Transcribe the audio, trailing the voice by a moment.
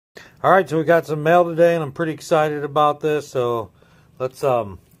Alright, so we got some mail today and I'm pretty excited about this, so let's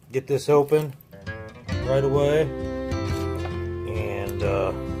get this open right away and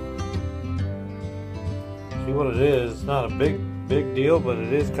see what it is. It's not a big deal, but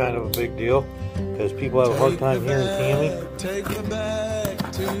it is kind of a big deal because people have a hard time hearing Tammy.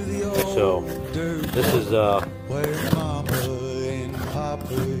 So this is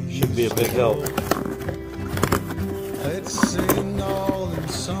should be a big help. Let's sing all them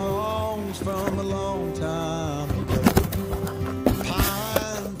songs from a long time ago.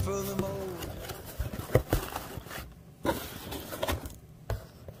 Pine for them old.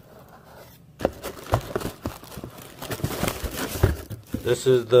 This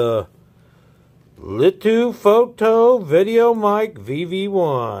is the LituFoto video mic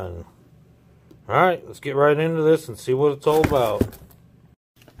VV1. Alright, let's get right into this and see what it's all about.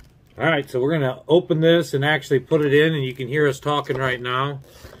 Alright, so we're going to open this and actually put it in, and you can hear us talking right now.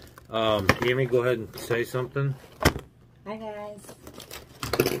 Amy, go ahead and say something. Hi guys.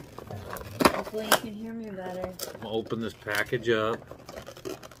 Hopefully you can hear me better. I'm going to open this package up.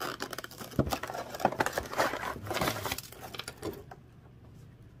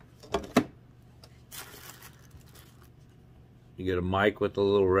 You get a mic with a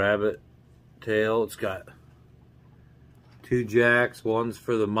little rabbit tail. It's got 2 jacks, one's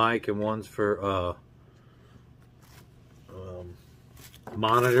for the mic and one's for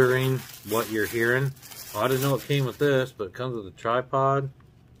monitoring what you're hearing. Oh, I didn't know it came with this, but it comes with a tripod.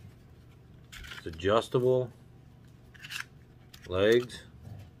 It's adjustable. Legs.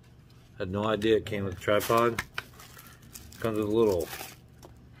 Had no idea it came with a tripod. Comes with a little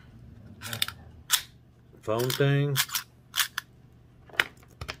phone thing.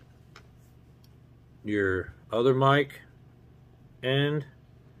 Your other mic end.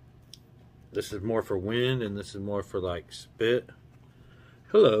 This is more for wind and this is more for like spit.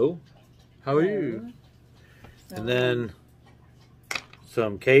 Hello, how are you? And then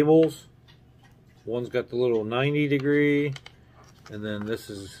some cables. One's got the little 90-degree, and then this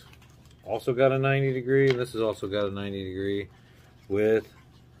is also got a 90-degree, and this has also got a 90-degree with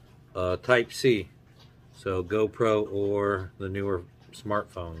Type-C. So GoPro or the newer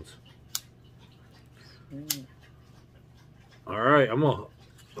smartphones. Alright, I'm going to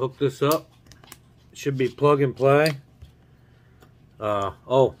hook this up. It should be plug and play.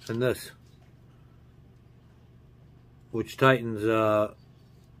 Oh, and this, which tightens down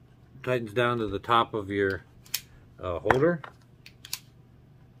to the top of your holder,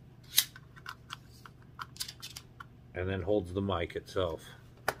 and then holds the mic itself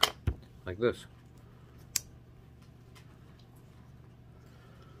like this.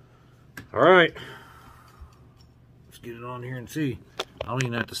 Alright, let's get it on here and see. I don't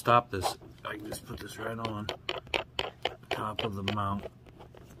even have to stop this. I can just put this right on the top of the mount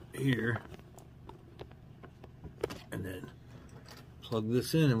here and then plug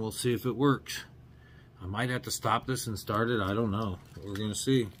this in and we'll see if it works. I might have to stop this and start it. I don't know. We're going to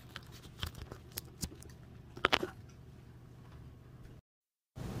see.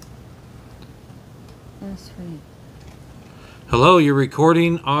 That's sweet. Hello, you're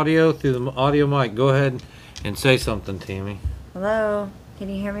recording audio through the audio mic. Go ahead and say something, Tammy. Hello. Can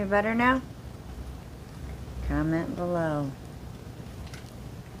you hear me better now? Comment below.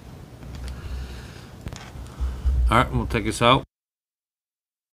 Alright, we'll take us out.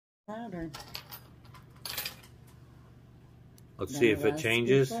 Louder. Let's see if it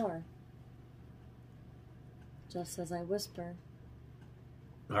changes. Before. Just as I whisper.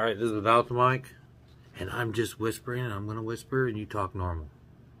 Alright, this is without the mic. And I'm just whispering, and I'm going to whisper, and you talk normal.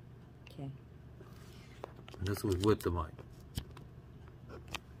 Okay. And this was with the mic.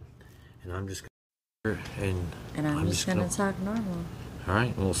 And I'm just going to... And I'm just going to talk normal.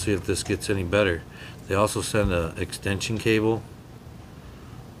 Alright, we'll see if this gets any better. They also send an extension cable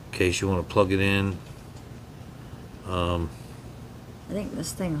in case you want to plug it in. I think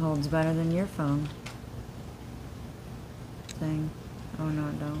this thing holds better than your phone thing. Oh no,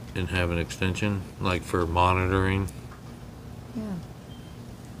 it don't. And have an extension, like for monitoring. Yeah.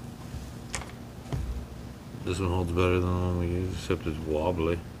 This one holds better than the one we use, except it's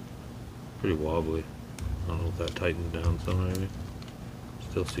wobbly. Pretty wobbly. I don't know if that tightened down some maybe.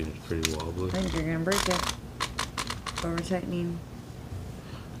 Still seems pretty wobbly. I think you're gonna break it. Over tightening.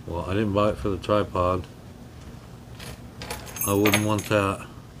 Well, I didn't buy it for the tripod. I wouldn't want that.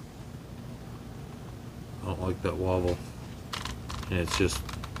 I don't like that wobble. And it just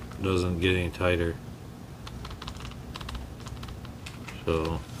doesn't get any tighter.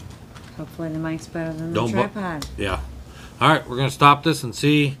 So Hopefully the mic's better than the tripod. Yeah. Alright, we're going to stop this and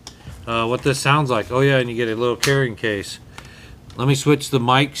see what this sounds like. Oh yeah, and you get a little carrying case. let me switch the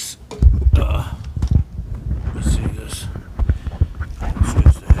mics. Let me see this.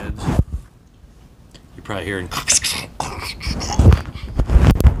 Switch the heads. You're probably hearing.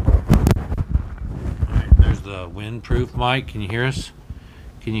 Alright, there's the windproof mic. Can you hear us?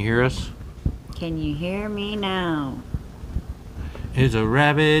 Can you hear us? Can you hear me now? It's a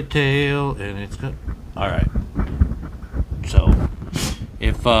rabbit tail, and it's good. Alright. So,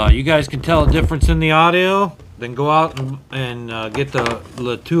 if you guys can tell a difference in the audio, then go out and get the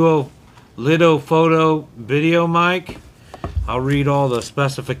LituFoto video mic. I'll read all the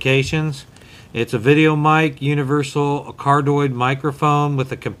specifications. It's a video mic, universal cardioid microphone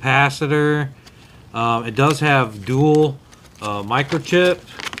with a capacitor. It does have dual microchip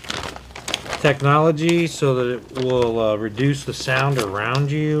technology so that it will reduce the sound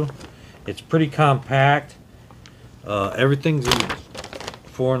around you. It's pretty compact. Everything's in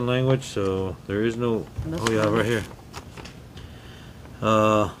foreign language, so there is no. Oh yeah, right here.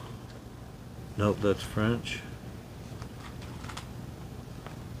 Nope, that's French.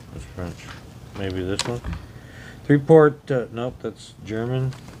 That's French. Maybe this one. 3-port. Nope, that's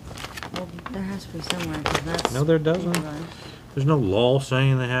German. Well, there has to be somewhere. 'Cause that's No, there doesn't. English. There's no law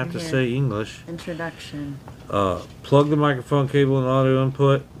saying they have to Right here. say English. Introduction. Plug the microphone cable and audio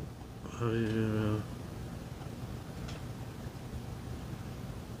input.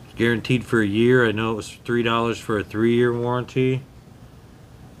 It's guaranteed for a year. I know it was $3 for a 3-year warranty.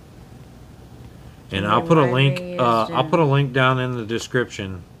 And I'll put a link. I'll put a link down in the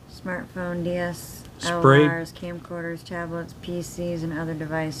description. Smartphone, DS, Spray- LRs, camcorders, tablets, PCs, and other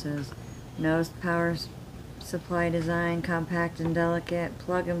devices. No power supply design, compact and delicate,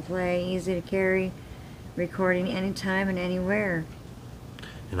 plug and play, easy to carry, recording anytime and anywhere.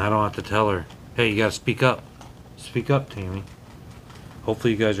 And I don't have to tell her, hey, you gotta speak up. Speak up, Tammy.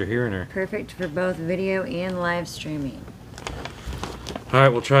 Hopefully you guys are hearing her. Perfect for both video and live streaming.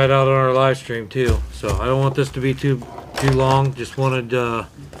 Alright, we'll try it out on our live stream too. So I don't want this to be too long. Just wanted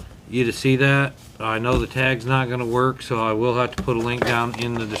you to see that. I know the tag's not going to work, so I will have to put a link down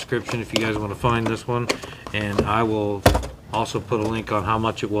in the description if you guys want to find this one. And I will also put a link on how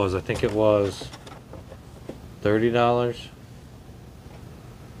much it was. I think it was $30.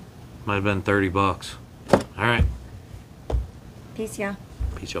 Might have been $30. Alright. Peace, y'all.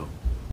 Peace, y'all.